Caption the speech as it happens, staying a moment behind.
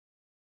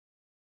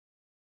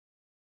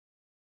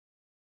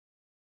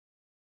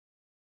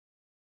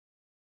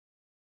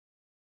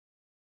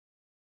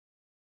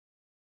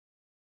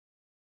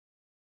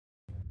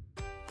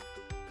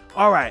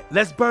All right,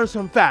 let's burn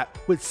some fat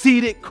with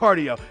seated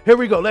cardio. Here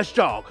we go, let's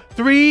jog.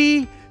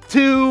 3,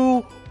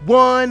 2,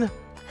 1,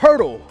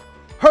 hurdle,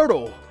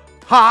 hurdle,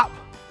 hop,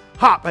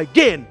 hop.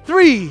 Again,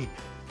 3,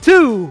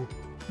 2,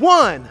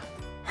 1,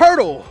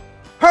 hurdle,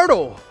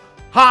 hurdle,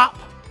 hop,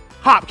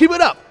 hop. Keep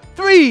it up.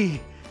 3,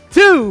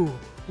 2,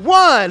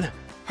 1,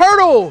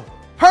 hurdle,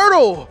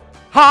 hurdle,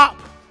 hop,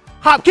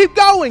 hop. Keep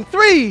going.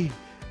 3,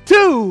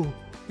 2,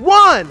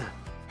 1,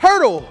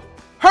 hurdle,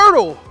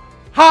 hurdle,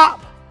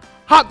 hop,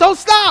 hop. Don't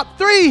stop.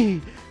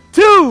 3,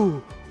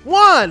 2,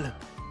 1,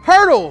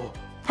 hurdle,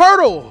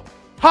 hurdle,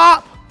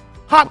 hop,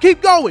 hop.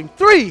 Keep going.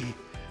 3,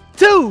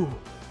 2,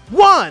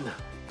 1,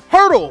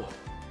 hurdle,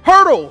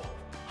 hurdle,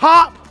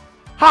 hop,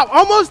 hop.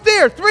 Almost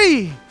there.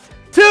 3,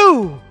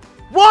 2,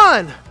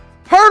 1,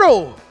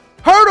 hurdle,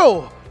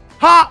 hurdle,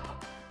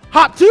 hop,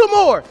 hop. 2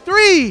 more.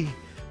 3,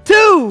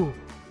 2,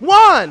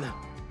 1,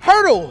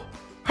 hurdle,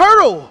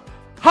 hurdle,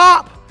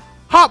 hop,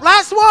 hop.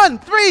 Last one.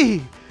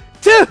 3,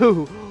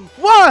 2,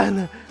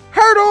 1,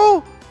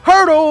 hurdle,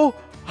 hurdle,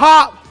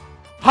 hop,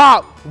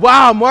 hop.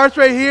 Wow, march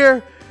right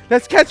here.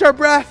 Let's catch our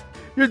breath.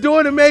 You're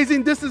doing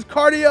amazing. This is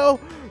cardio,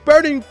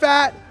 burning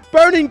fat,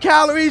 burning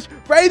calories,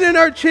 right in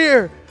our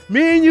chair.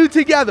 Me and you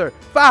together.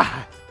 5,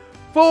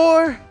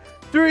 4,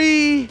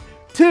 3,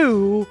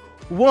 2,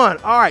 1.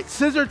 All right,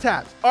 scissor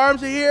taps.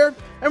 Arms are here,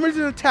 and we're just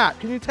gonna tap.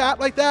 Can you tap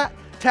like that?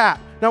 Tap.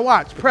 Now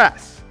watch,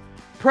 press,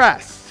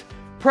 press,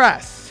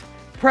 press,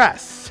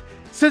 press.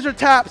 Scissor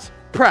taps,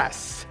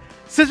 press.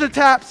 Scissor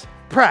taps,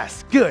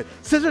 press. Good.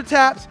 Scissor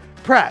taps,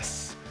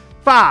 press.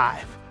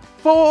 5,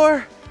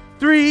 4,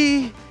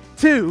 3,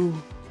 2,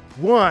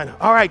 1.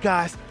 All right,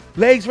 guys.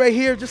 Legs right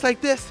here, just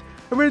like this.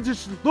 And we're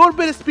just a little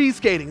bit of speed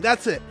skating.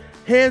 That's it.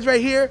 Hands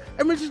right here,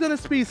 and we're just gonna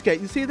speed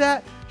skate. You see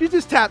that? You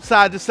just tap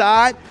side to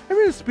side, and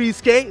we're gonna speed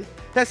skate.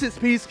 That's it.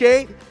 Speed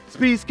skate,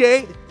 speed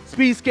skate,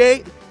 speed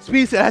skate,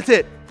 speed skate. That's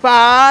it.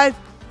 5,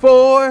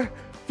 4,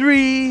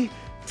 3,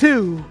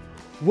 2,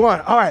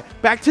 1. All right,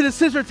 back to the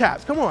scissor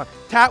taps. Come on,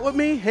 tap with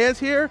me. Hands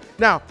here.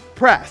 Now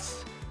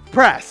press,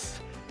 press.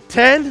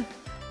 10,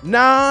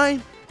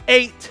 9,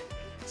 8,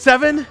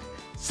 7,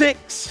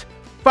 6,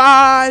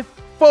 5,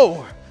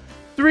 4,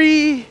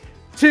 3,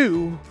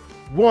 2,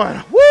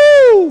 1.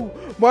 Woo!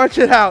 March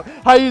it out.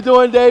 How you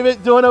doing,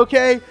 David? Doing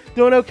okay?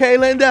 Doing okay,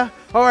 Linda?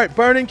 All right,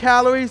 burning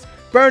calories,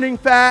 burning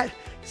fat,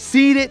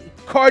 seated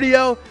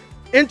cardio,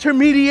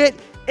 intermediate,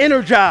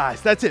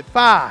 energized. That's it.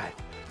 5,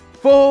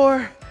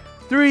 4,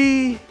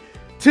 3,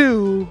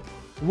 2,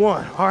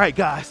 1. All right,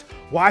 guys,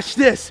 watch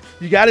this.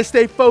 You got to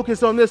stay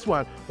focused on this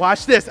one.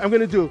 Watch this. I'm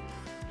going to do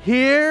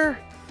here,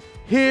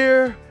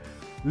 here,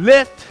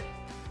 lift,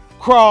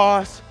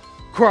 cross,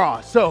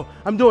 cross. So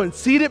I'm doing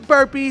seated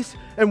burpees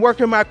and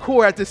working my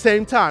core at the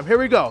same time. Here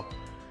we go.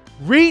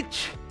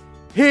 Reach,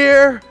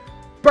 here,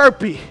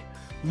 burpee,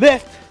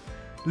 lift,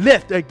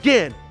 lift.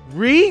 Again,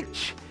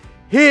 reach,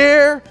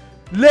 here,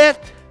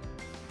 lift,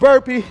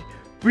 burpee.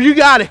 You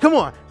got it. Come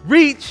on.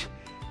 Reach,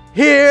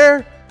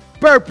 here,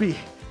 burpee,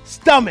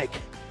 stomach,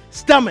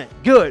 stomach.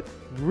 Good.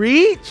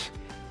 Reach,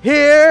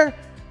 here,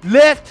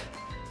 lift,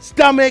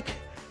 stomach,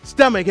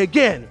 stomach.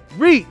 Again,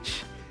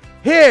 reach,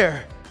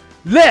 here,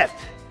 lift,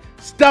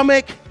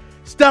 stomach,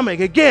 stomach.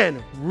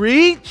 Again,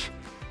 reach,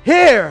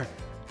 here,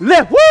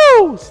 lift.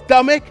 Woo!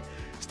 Stomach,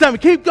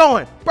 stomach. Keep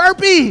going.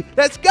 Burpee.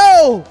 Let's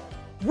go.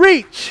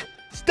 Reach,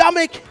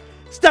 stomach,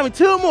 stomach.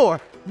 2 more.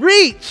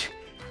 Reach,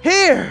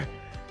 here,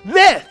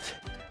 lift,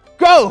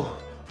 go,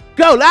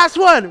 go. Last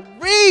one.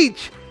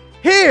 Reach,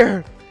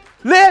 here,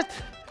 lift,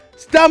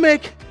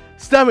 stomach,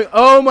 stomach.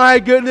 Oh my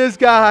goodness,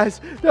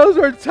 guys. Those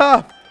were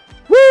tough.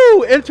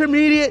 Woo!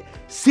 Intermediate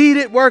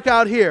seated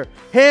workout here.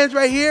 Hands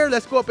right here.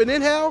 Let's go up and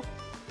inhale.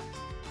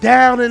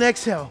 Down and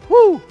exhale.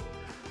 Woo!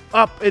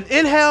 Up and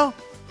inhale.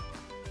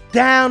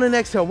 Down and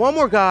exhale. One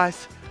more,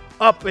 guys.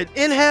 Up and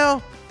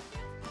inhale.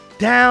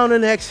 Down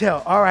and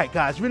exhale. All right,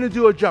 guys. We're going to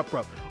do a jump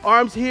rope.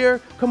 Arms here.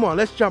 Come on,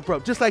 let's jump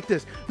rope. Just like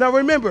this. Now,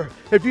 remember,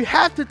 if you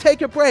have to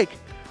take a break,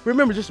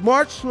 remember, just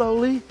march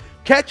slowly,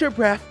 catch your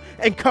breath,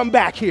 and come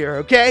back here,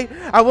 okay?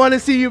 I want to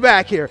see you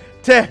back here.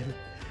 10,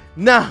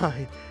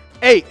 9,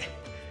 8,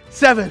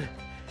 7,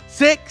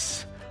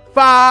 6,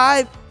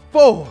 5,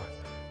 4,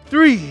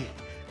 3,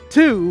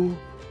 2,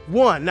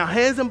 1. Now,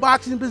 hands in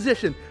boxing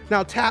position.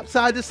 Now, tap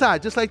side to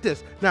side, just like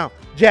this. Now,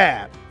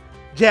 jab,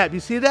 jab. You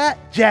see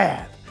that?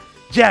 Jab,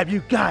 jab. You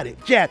got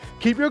it. Jab.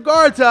 Keep your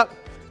guards up.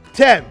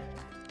 10,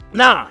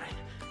 9,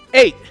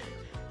 8,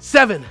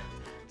 7,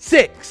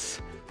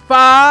 6,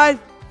 5,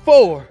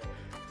 4,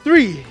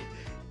 3,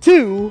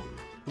 2,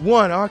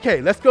 1.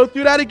 Okay, let's go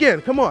through that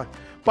again. Come on.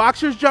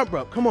 Boxer's jump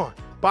rope. Come on.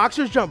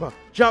 Boxer's jump rope.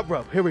 Jump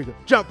rope. Here we go.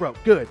 Jump rope.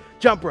 Good.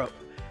 Jump rope.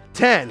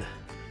 10,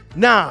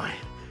 9,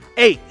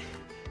 8,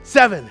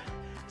 7,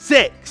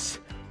 6,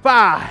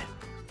 5,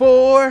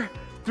 4,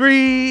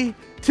 3,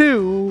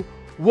 2,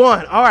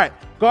 1. All right.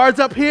 Guards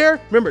up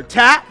here. Remember,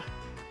 tap,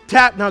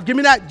 tap. Now give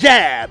me that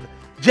jab,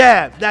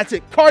 jab. That's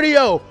it.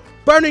 Cardio.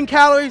 Burning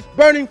calories,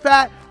 burning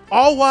fat,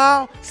 all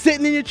while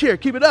sitting in your chair.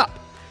 Keep it up.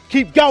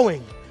 Keep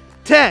going.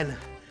 10,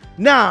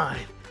 9,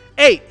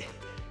 8,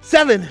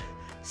 7,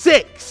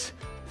 6,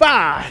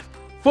 5,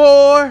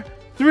 4,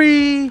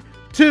 3,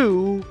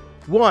 2,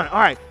 1. All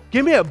right,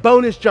 give me a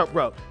bonus jump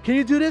rope. Can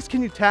you do this?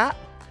 Can you tap,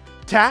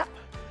 tap,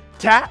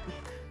 tap,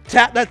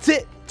 tap? That's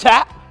it.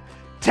 Tap,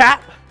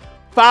 tap.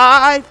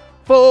 5,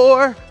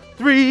 4,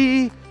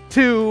 3,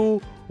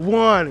 2,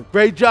 1.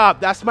 Great job.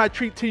 That's my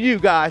treat to you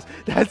guys.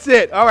 That's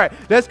it. All right,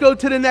 let's go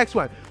to the next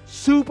one.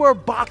 Super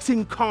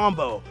boxing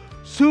combo.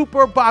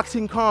 Super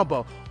boxing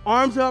combo.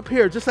 Arms up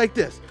here, just like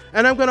this.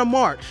 And I'm gonna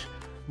march.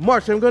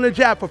 March, I'm gonna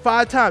jab for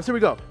 5 times. Here we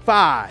go.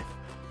 5,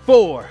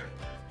 4,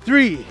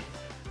 3,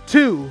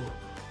 2,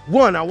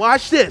 1. Now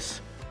watch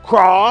this.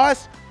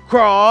 Cross,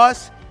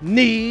 cross,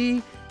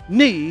 knee,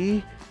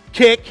 knee,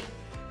 kick,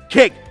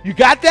 kick. You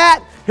got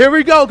that? Here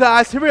we go,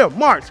 guys. Here we go.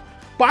 March.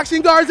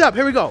 Boxing guards up.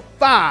 Here we go.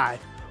 5,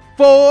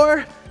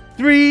 4,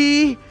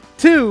 3,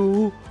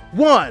 2,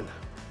 1.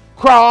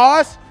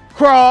 Cross,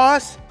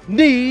 cross,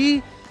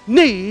 knee,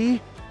 knee,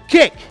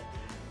 kick,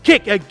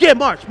 kick. Again,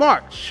 march,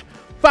 march.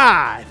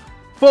 5,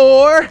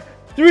 4,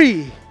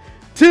 3,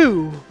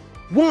 2,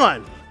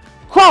 1.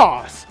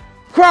 Cross,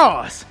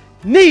 cross,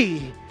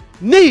 knee,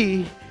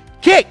 knee,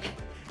 kick,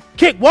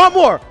 kick. One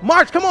more.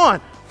 March, come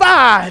on.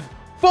 5,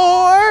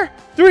 4,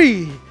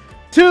 3,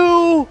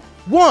 2,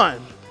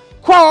 1.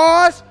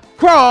 Cross,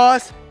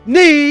 cross,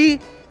 knee,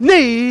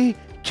 knee,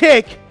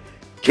 kick,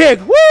 kick.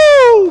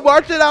 Woo!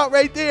 March it out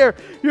right there.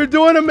 You're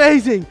doing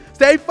amazing.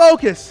 Stay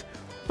focused.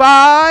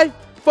 5,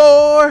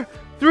 4,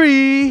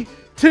 3,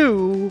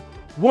 2,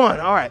 1.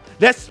 All right,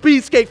 let's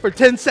speed skate for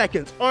 10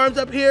 seconds. Arms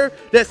up here.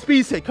 Let's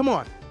speed skate. Come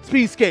on.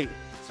 Speed skate.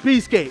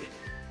 Speed skate.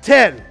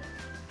 10,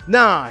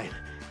 9,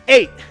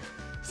 8,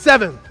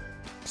 7,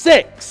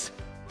 6,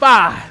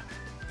 5,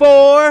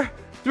 4,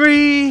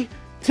 3,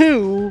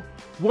 2,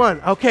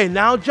 1. Okay,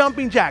 now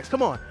jumping jacks.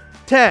 Come on.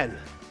 10,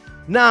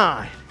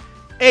 9,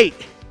 8,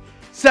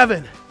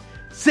 7,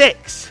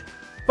 6,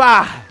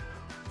 5,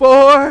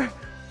 4,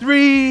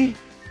 3,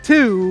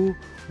 2,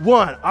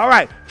 1. All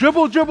right,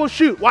 dribble, dribble,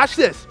 shoot. Watch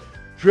this.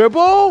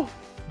 Dribble,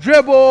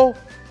 dribble,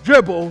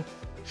 dribble,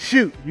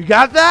 shoot. You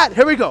got that?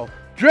 Here we go.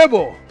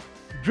 Dribble,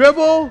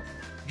 dribble,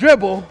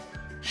 dribble,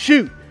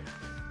 shoot.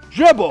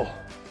 Dribble,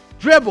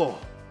 dribble,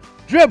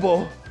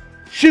 dribble,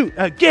 shoot.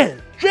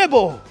 Again.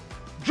 Dribble,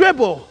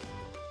 dribble,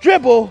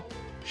 dribble,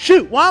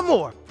 shoot. One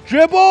more.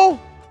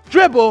 Dribble,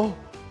 dribble,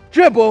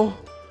 dribble,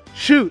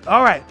 shoot.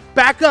 All right,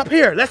 back up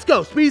here. Let's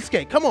go. Speed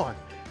skate. Come on.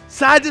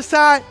 Side to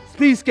side,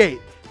 speed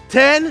skate.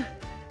 10,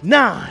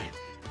 9,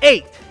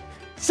 8,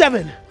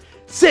 7,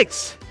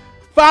 6,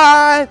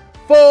 5,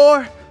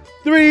 4,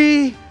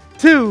 3,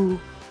 2,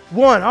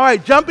 1. All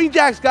right, jumping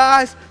jacks,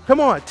 guys. Come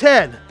on.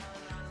 10,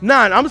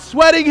 9. I'm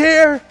sweating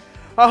here.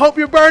 I hope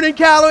you're burning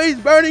calories,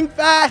 burning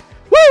fat.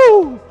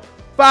 Woo!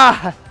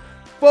 5,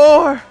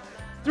 4,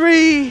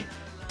 3,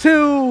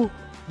 2,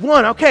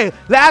 1. Okay,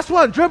 last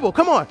one. Dribble.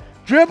 Come on.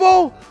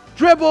 Dribble,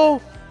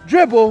 dribble,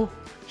 dribble,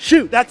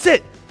 shoot. That's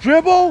it.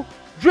 Dribble,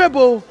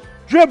 dribble,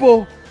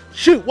 dribble,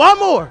 shoot. One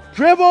more.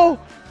 Dribble,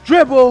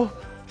 dribble,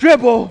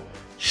 dribble,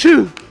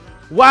 shoot.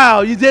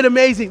 Wow, you did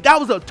amazing. That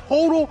was a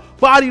total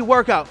body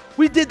workout.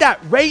 We did that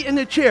right in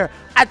the chair.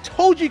 I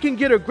told you can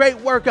get a great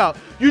workout.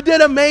 You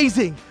did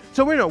amazing.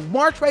 So we're gonna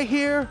march right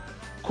here,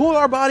 cool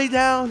our body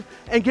down,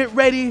 and get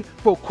ready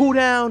for cool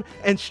down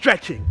and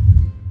stretching.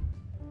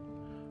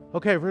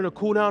 Okay, we're gonna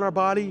cool down our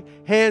body.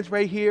 Hands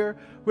right here.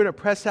 We're gonna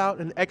press out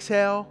and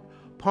exhale.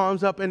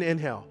 Palms up and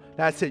inhale.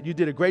 That's it. You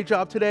did a great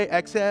job today.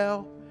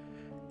 Exhale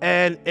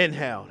and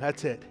inhale.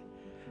 That's it.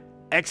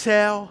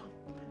 Exhale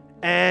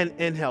and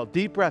inhale.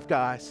 Deep breath,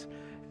 guys.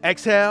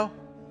 Exhale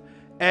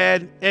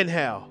and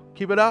inhale.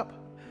 Keep it up.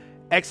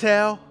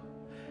 Exhale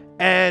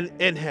and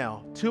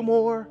inhale. 2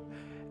 more.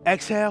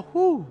 Exhale,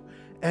 whoo,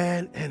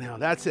 and inhale.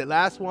 That's it.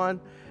 Last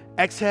one.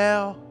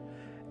 Exhale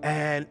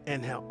and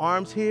inhale.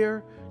 Arms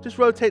here. Just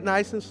rotate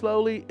nice and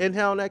slowly.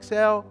 Inhale and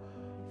exhale.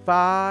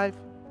 5,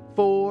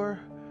 4,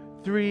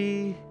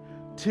 3,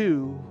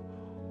 2,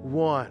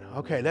 1.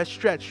 Okay, let's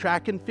stretch,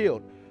 track and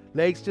field.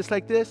 Legs just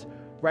like this.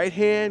 Right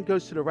hand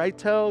goes to the right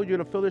toe. You're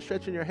gonna feel the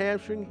stretch in your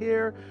hamstring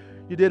here.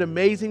 You did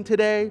amazing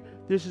today.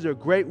 This is a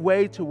great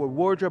way to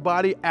reward your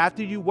body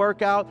after you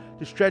work out,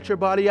 to stretch your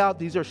body out.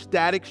 These are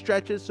static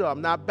stretches, so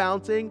I'm not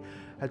bouncing.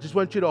 I just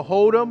want you to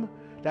hold them.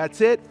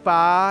 That's it.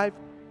 5,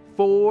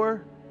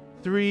 4,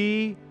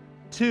 3,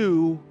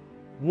 2,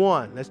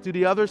 1. Let's do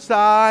the other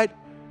side.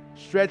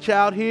 Stretch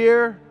out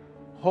here.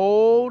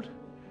 Hold.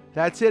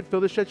 That's it.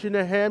 Feel the stretch in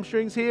the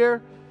hamstrings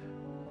here.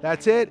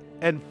 That's it.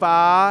 And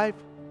 5,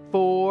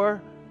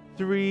 4,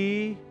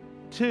 3,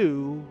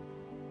 2,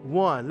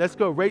 1. Let's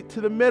go right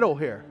to the middle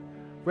here.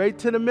 Right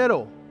to the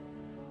middle.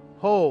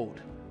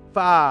 Hold.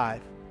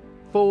 5,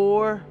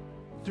 4,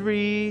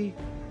 3,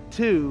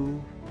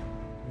 2,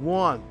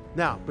 1.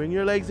 Now, bring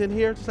your legs in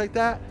here just like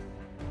that.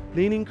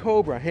 Leaning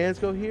cobra. Hands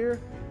go here.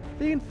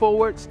 Lean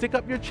forward. Stick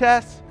up your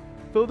chest.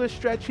 Feel the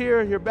stretch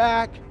here in your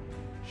back.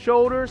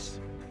 Shoulders.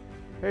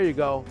 There you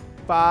go.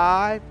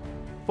 5,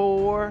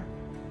 4,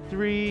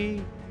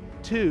 3,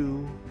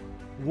 2,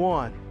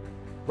 1.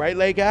 Right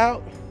leg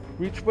out.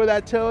 Reach for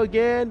that toe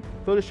again.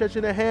 Feel the stretch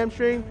in the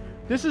hamstring.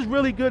 This is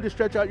really good to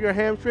stretch out your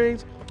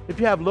hamstrings if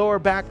you have lower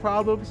back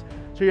problems,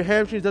 so your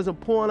hamstrings doesn't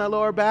pull on that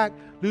lower back.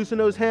 Loosen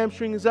those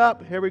hamstrings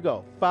up. Here we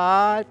go.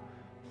 5,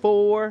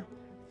 4,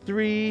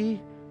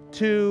 3,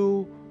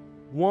 2,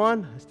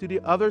 1. Let's do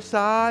the other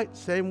side.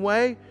 Same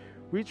way.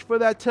 Reach for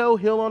that toe,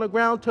 heel on the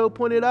ground, toe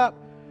pointed up.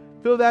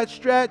 Feel that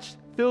stretch.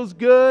 Feels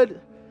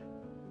good.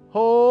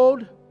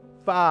 Hold.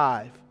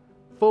 5,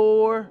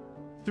 4,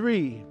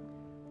 3,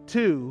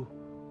 2,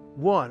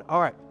 1. All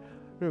right.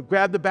 I'm going to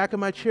grab the back of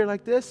my chair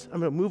like this. I'm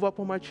going to move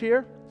up on my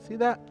chair. See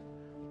that?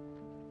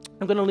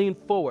 I'm going to lean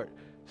forward.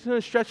 Just going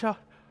to stretch out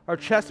our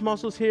chest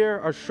muscles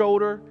here, our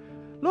shoulder,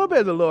 a little bit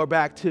of the lower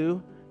back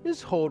too.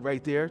 Just hold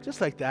right there,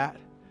 just like that.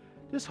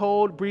 Just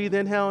hold, breathe,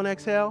 inhale and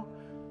exhale.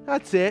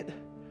 That's it.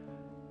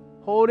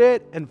 Hold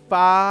it, and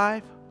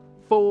 5,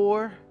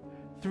 4,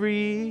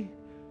 3,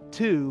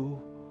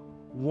 2,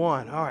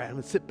 1. All right, I'm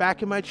gonna sit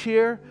back in my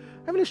chair.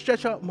 I'm gonna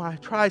stretch out my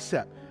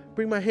tricep.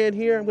 Bring my hand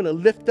here, I'm gonna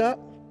lift up.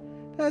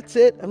 That's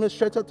it, I'm gonna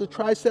stretch out the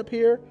tricep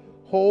here.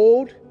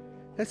 Hold,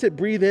 that's it,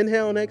 breathe,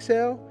 inhale and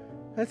exhale.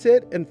 That's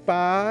it, and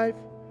 5,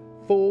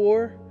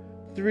 4,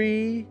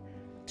 3,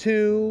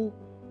 2,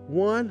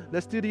 1.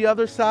 Let's do the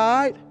other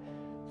side.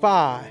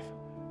 5,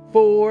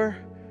 4,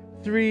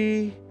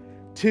 3,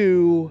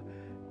 2,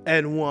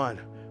 and 1.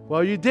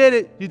 Well, you did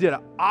it. You did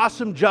an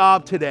awesome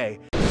job today.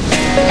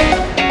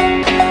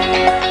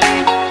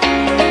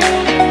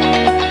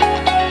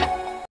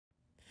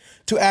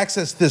 To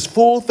access this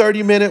full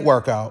 30-minute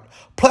workout,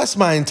 plus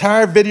my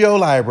entire video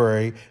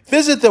library,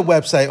 visit the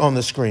website on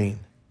the screen.